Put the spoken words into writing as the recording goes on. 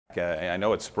I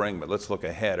know it's spring, but let's look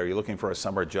ahead. Are you looking for a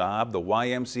summer job? The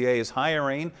YMCA is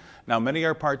hiring. Now, many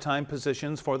are part-time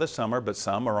positions for the summer, but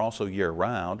some are also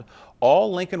year-round.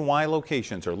 All Lincoln Y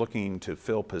locations are looking to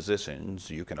fill positions.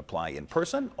 You can apply in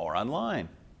person or online.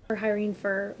 We're hiring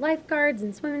for lifeguards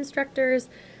and swim instructors,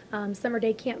 summer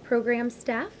day camp program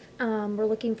staff. We're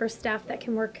looking for staff that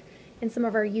can work in some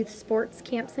of our youth sports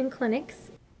camps and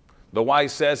clinics. The Y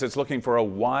says it's looking for a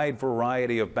wide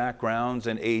variety of backgrounds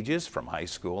and ages, from high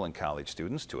school and college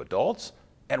students to adults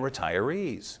and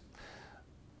retirees.